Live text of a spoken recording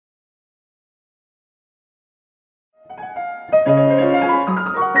Hello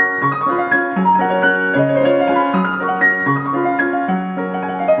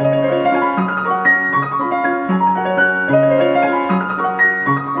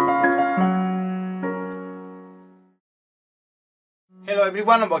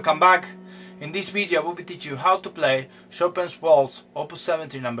everyone and welcome back. In this video I will be teaching you how to play Chopin's Waltz Opus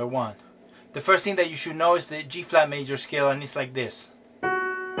 17 No. 1. The first thing that you should know is the G flat major scale, and it's like this.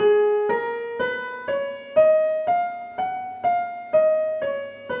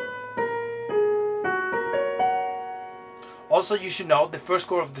 Also you should know the first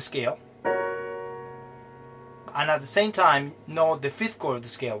chord of the scale, and at the same time know the fifth chord of the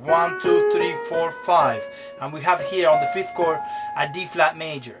scale. 1, 2, 3, 4, 5, and we have here on the fifth chord a D flat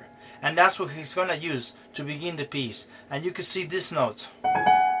major, and that's what he's gonna use to begin the piece. And you can see this note.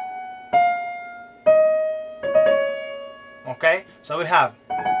 Okay, so we have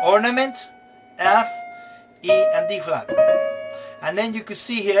ornament, F, E, and D flat, and then you can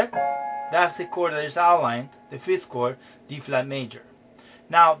see here that's the chord that is outlined, the fifth chord, D flat major.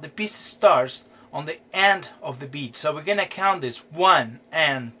 Now the piece starts on the end of the beat, so we're gonna count this 1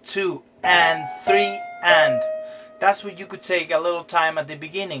 and 2 and 3 and. That's what you could take a little time at the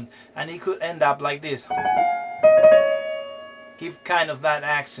beginning, and it could end up like this. Give kind of that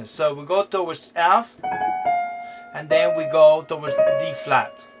accent. So we go towards F, and then we go towards D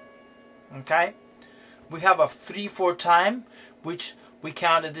flat. Okay? We have a 3/4 time, which we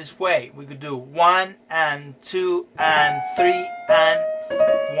count it this way. We could do 1 and 2 and 3 and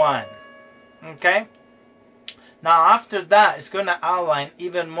 1. Okay? Now after that, it's going to outline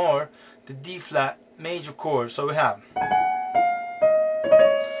even more the D flat major chord. So we have,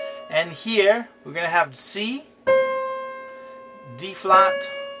 and here we're going to have C, D flat,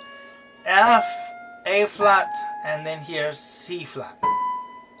 F, A flat, and then here C flat.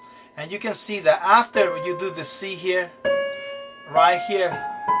 And you can see that after you do the C here, right here,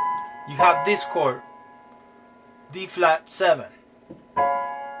 you have this chord, D flat 7.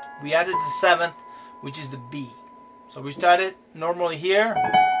 We added the 7th, which is the B. So we started normally here,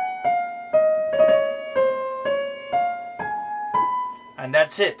 and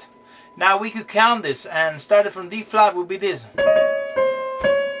that's it. Now we could count this, and started from D flat would be this.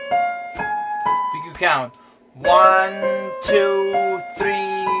 We could count 1, 2,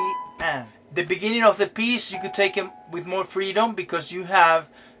 3, and. The beginning of the piece you could take it with more freedom, because you have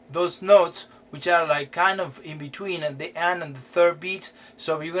those notes which are like kind of in between at the end and the third beat.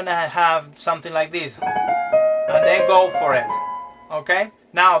 So you're gonna have something like this, and then go for it. Okay?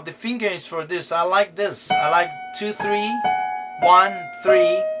 Now the fingerings for this, I like this. I like 2, 3, 1,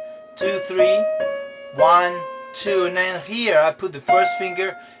 3, 2, 3, 1, 2, and then here I put the first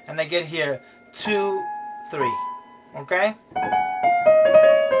finger and I get here 2, 3. Okay?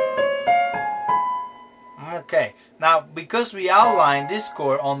 Okay, now because we outlined this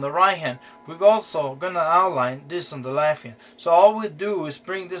chord on the right hand, we're also gonna outline this on the left hand. So all we do is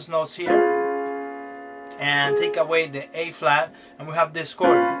bring these notes here and take away the A flat, and we have this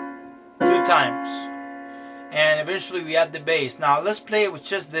chord 2 times, and eventually we add the bass. Now let's play it with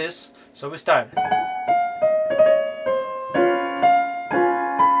just this. So we start,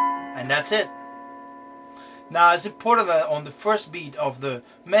 and that's it. Now it's important that on the first beat of the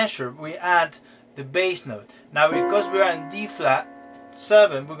measure we add the bass note. Now because we are in D flat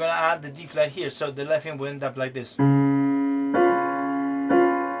 7, we're gonna add the D flat here, so the left hand will end up like this.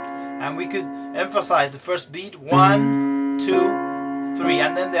 And we could emphasize the first beat 1, 2, 3,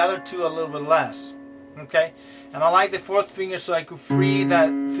 and then the other 2 a little bit less. Okay? And I like the 4th finger, so I could free that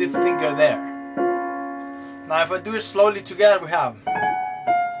 5th finger there. Now if I do it slowly together, we have,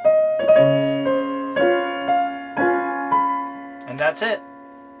 and that's it.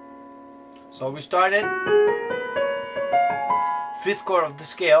 So we started 5th chord of the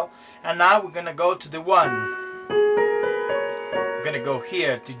scale, and now we're gonna go to the 1. We're gonna go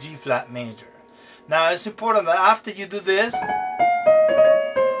here to G flat major. Now it's important that after you do this,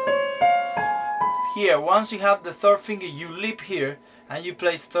 here once you have the 3rd finger, you leap here and you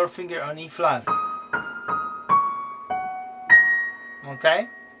place 3rd finger on E flat. Okay?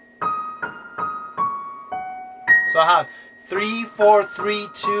 So I have 3, 4, 3,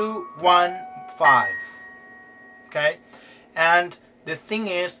 2, 1, 5. Okay? And the thing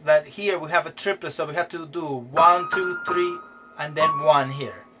is that here we have a triplet, so we have to do 1, 2, 3, and then 1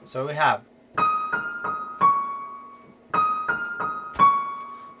 here. So we have.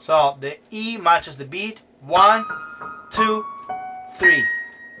 So the E matches the beat. 1, 2, 3.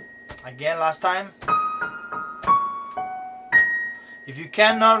 Again, last time. If you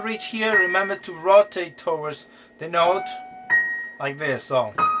cannot reach here, remember to rotate towards the note like this.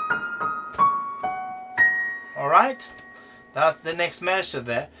 So, alright. That's the next measure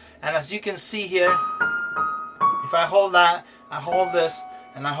there. And as you can see here, if I hold that, I hold this,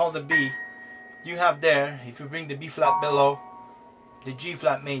 and I hold the B, you have there, if you bring the B flat below, the G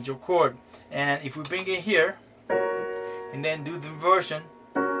flat major chord. And if we bring it here, and then do the inversion,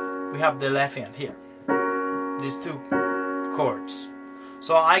 we have the left hand here. These two chords.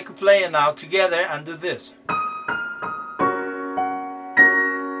 So I could play it now together and do this.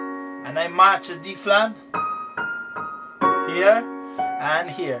 And I match the D flat here and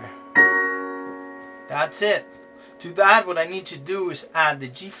here. That's it. To that, what I need to do is add the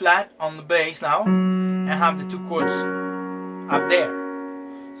G flat on the bass now and have the two chords up there.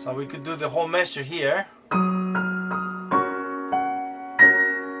 So we could do the whole measure here.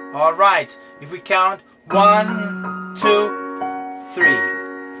 Alright, if we count 1, 2, 3.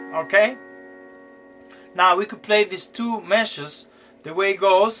 Okay? Now we could play these two measures the way it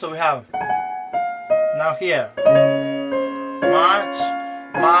goes. So we have now here, march,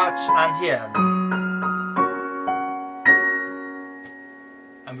 march, and here.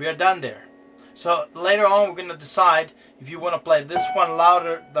 And we are done there. So later on we're going to decide if you want to play this one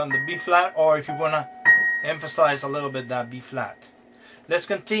louder than the B flat, or if you want to emphasize a little bit that B flat. Let's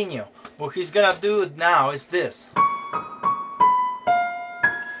continue. What he's going to do now is this.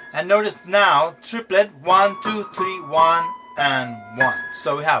 And notice now, triplet, 1, 2, 3, 1, and 1.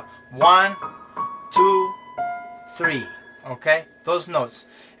 So we have 1, 2, 3. Okay? Those notes.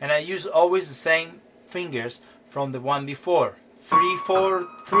 And I use always the same fingers from the one before. 3, 4,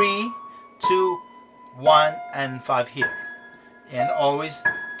 3, 2, 1, and 5 here. And always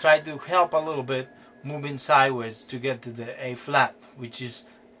try to help a little bit moving sideways to get to the A flat, which is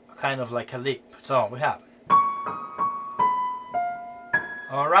kind of like a lick. So we have.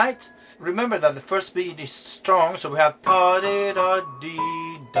 Alright? Remember that the first beat is strong, so we have da di da di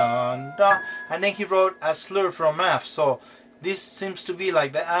da da. And then he wrote a slur from F, so this seems to be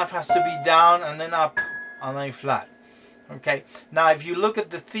like the F has to be down and then up on A flat. Okay, now if you look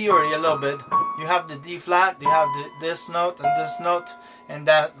at the theory a little bit, you have the D flat, you have this note, and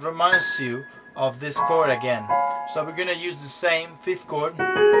that reminds you of this chord again. So we're going to use the same fifth chord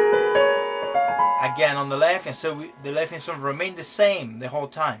again on the left, and so the left hand will remain the same the whole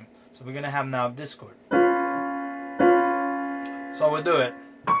time. So we're going to have now this chord. So we'll do it.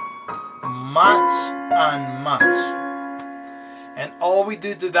 Much and much. And all we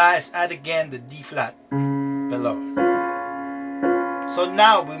do to that is add again the D flat below. So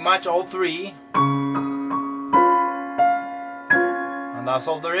now we match all three, and that's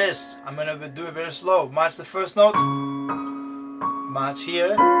all there is. I'm going to do it very slow. Match the first note, match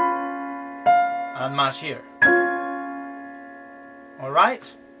here, and match here.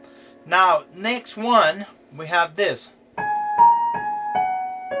 Alright? Now, next one, we have this.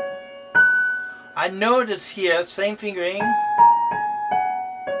 I notice here, same fingering,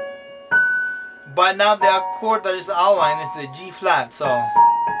 but now the chord that is outlined is the G flat, so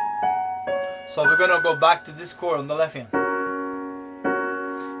we're gonna go back to this chord on the left hand.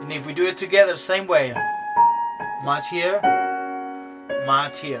 And if we do it together, same way, match here,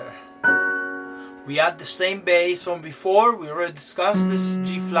 match here. We add the same bass from before. We already discussed this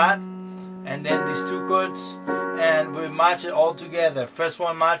G flat, and then these two chords, and we match it all together. First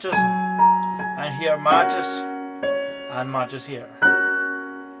one matches, and here matches, and matches here.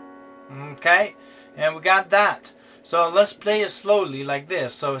 Okay, and we got that. So let's play it slowly like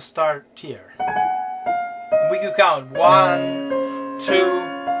this. So start here. We could count 1, 2,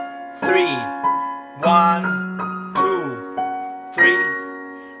 3. 1, 2, 3.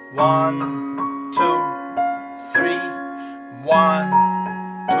 1, 2, 3. 1,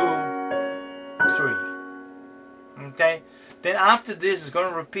 2, 3. Okay. Then after this, it's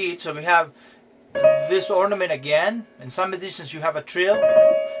going to repeat. So we have this ornament again. In some editions, you have a trill.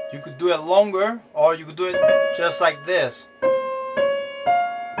 You could do it longer, or you could do it just like this.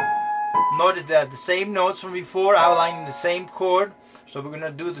 Notice that the same notes from before outlining the same chord, so we're going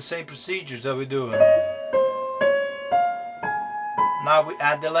to do the same procedures that we do. Now we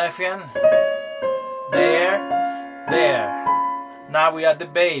add the left hand, there, there. Now we add the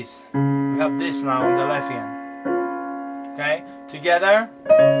bass. We have this now on the left hand. Okay, together.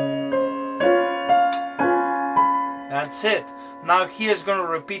 That's it. Now here's going to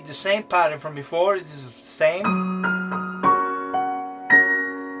repeat the same pattern from before. This is the same.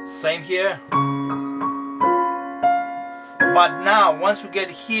 Same here. But now, once we get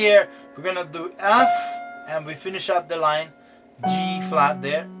here, we're going to do F, and we finish up the line G flat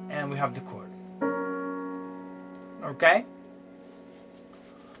there, and we have the chord. Okay?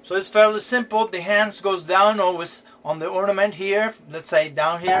 So it's fairly simple. The hands goes down always on the ornament here. Let's say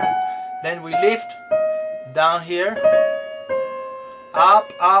down here. Then we lift down here.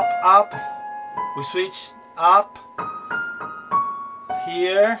 Up, up, up. We switch up.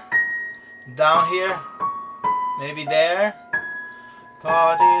 Here. Down here. Maybe there.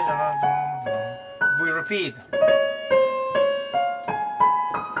 We repeat.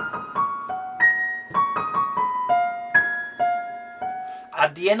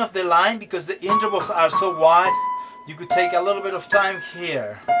 At the end of the line, because the intervals are so wide, you could take a little bit of time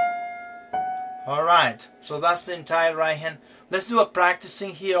here. Alright, so that's the entire right hand. Let's do a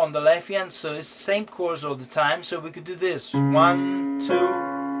practicing here on the left hand, so it's the same chords all the time. So we could do this. 1,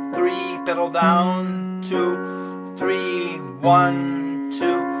 2, 3, pedal down, 2, 3, 1,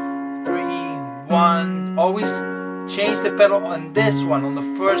 2, 3, 1. Always change the pedal on this one, on the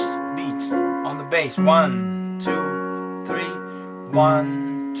first beat, on the bass. 1, 2, 3,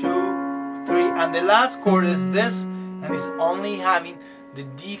 1, 2, 3. And the last chord is this, and it's only having the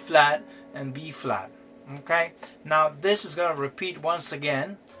D flat and B flat. Okay, now this is going to repeat once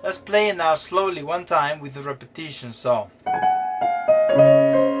again. Let's play it now slowly one time with the repetition. So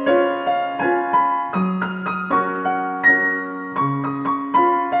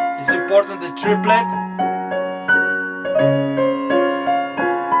it's important, the triplet.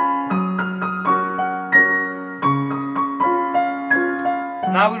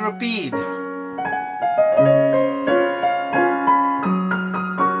 Now we repeat.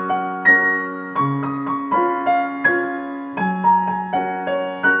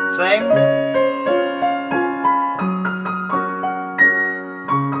 Same.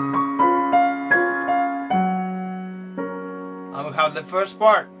 And we have the first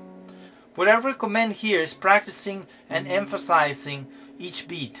part. What I recommend here is practicing and emphasizing each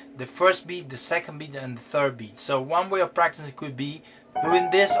beat. The first beat, the second beat, and the third beat. So one way of practicing could be doing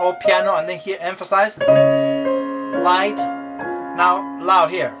this all piano and then here emphasize. Light. Now loud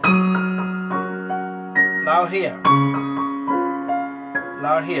here. Loud here.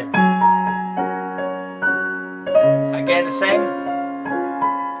 Loud here. Again the same.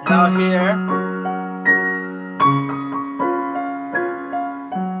 Loud here.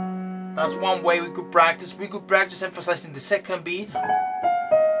 That's one way we could practice. We could practice emphasizing the second beat.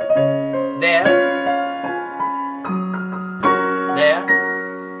 There. There.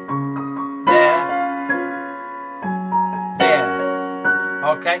 There. There.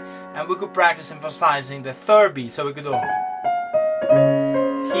 Okay? And we could practice emphasizing the third beat. So we could do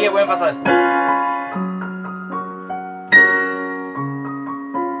here we emphasize.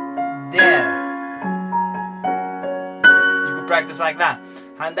 There. You could practice like that.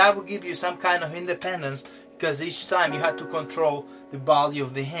 And that will give you some kind of independence, because each time you have to control the body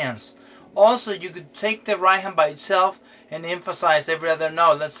of the hands. Also, you could take the right hand by itself and emphasize every other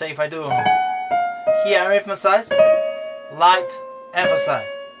note. Let's say if I do here, I emphasize, light, emphasize,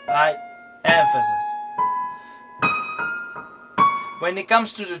 light, emphasis. When it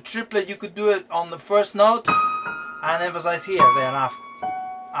comes to the triplet, you could do it on the first note and emphasize here, then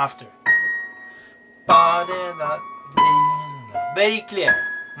after. Very clear,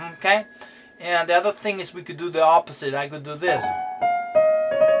 okay? And the other thing is we could do the opposite. I could do this.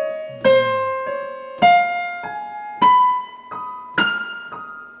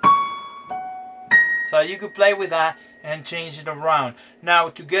 So you could play with that and change it around. Now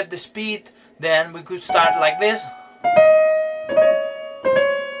to get the speed, then we could start like this.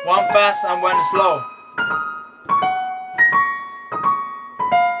 One fast and one slow.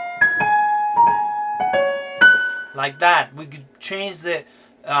 Like that. We could change the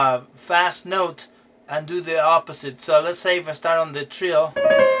fast note and do the opposite. So let's say if I start on the trill, we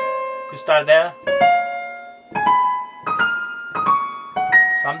could start there.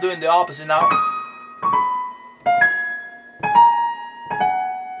 So I'm doing the opposite now.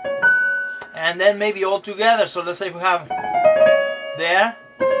 And then maybe all together. So let's say if we have there.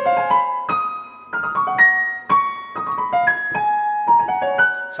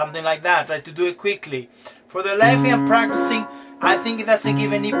 Something like that. Try to do it quickly. For the left hand practicing, I think it doesn't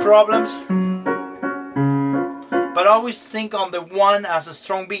give any problems. But always think on the one as a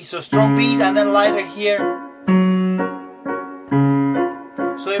strong beat. So strong beat and then lighter here.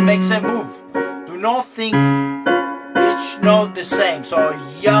 So it makes a move. Do not think each note the same. So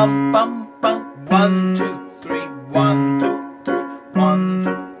yum bum bum. 1, 2, 3, 1, 2, 3, 1,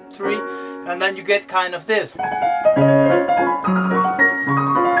 2, 3. And then you get kind of this.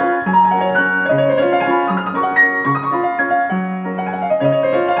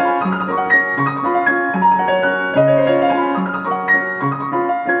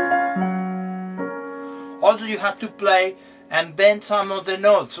 Also you have to play and bend some of the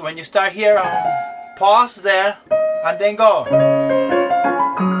notes. When you start here, pause there and then go.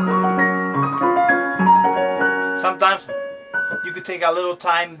 Sometimes you you could take a little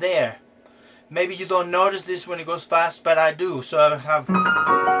time there. Maybe you don't notice this when it goes fast, but I do. So I have,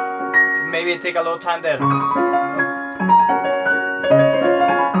 maybe I take a little time there.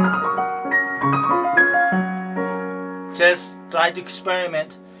 Just try to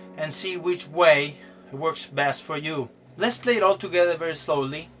experiment and see which way works best for you. Let's play it all together very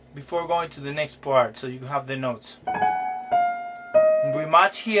slowly before going to the next part so you have the notes. We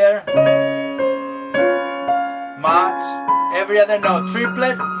match here, match, every other note,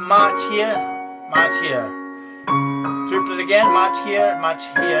 triplet, match here, match here, triplet again, match here, match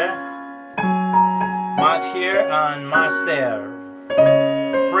here, match here, and match there.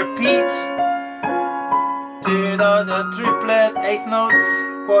 Repeat, the triplet, eighth notes,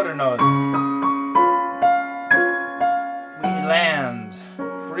 quarter note. We land,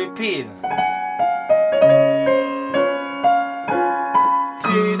 repeat.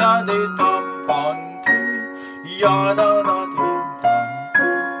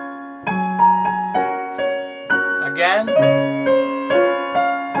 Again.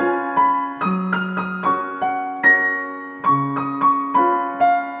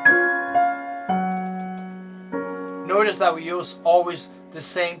 Notice that we use always the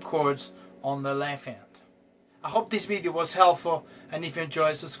same chords on the left hand. I hope this video was helpful, and if you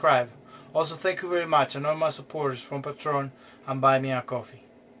enjoyed, subscribe. Also, thank you very much and all my supporters from Patreon and Buy Me a Coffee.